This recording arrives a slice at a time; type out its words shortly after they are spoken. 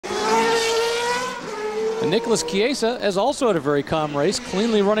And Nicolas Chiesa has also had a very calm race,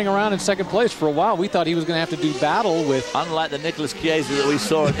 cleanly running around in second place. For a while, we thought he was going to have to do battle with... Unlike the Nicolas Chiesa that we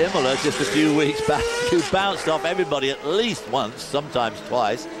saw at Imola just a few weeks back, who bounced off everybody at least once, sometimes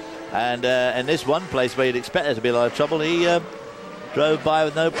twice. And in this one place where you'd expect there to be a lot of trouble, he drove by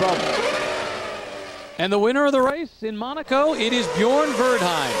with no problem. And the winner of the race in Monaco, it is Bjorn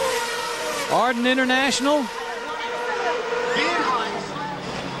Verdheim. Arden International.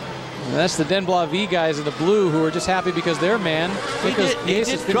 And that's the Denblav V guys in the blue who are just happy because their man, he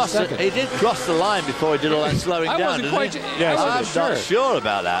did cross the line before he did all that slowing down. I wasn't quite not sure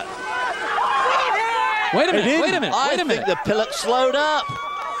about that. Wait a minute. I think the Pillock slowed up.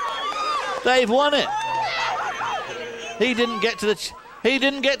 They've won it. He didn't get to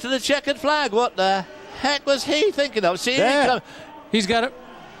the checkered flag. What the heck was he thinking of? See, he's got it.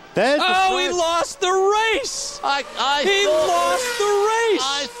 He lost the race! He lost the race!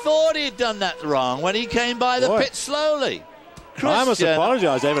 I thought he'd done that wrong when he came by the pit slowly. I must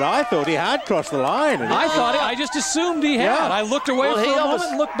apologise, David. I thought he had crossed the line. I just assumed he had. Yeah. I looked away for a moment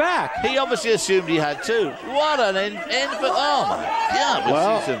and looked back. He obviously assumed he had too. What an oh my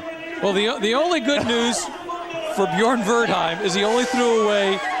God. Well, the only good news for Bjorn Verdheim is he only threw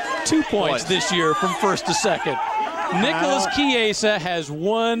away 2 points this year from first to second. Nicolas Chiesa has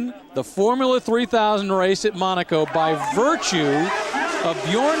won the Formula 3000 race at Monaco by virtue of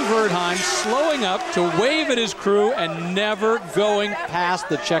Bjorn Verdheim slowing up to wave at his crew and never going past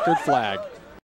the checkered flag.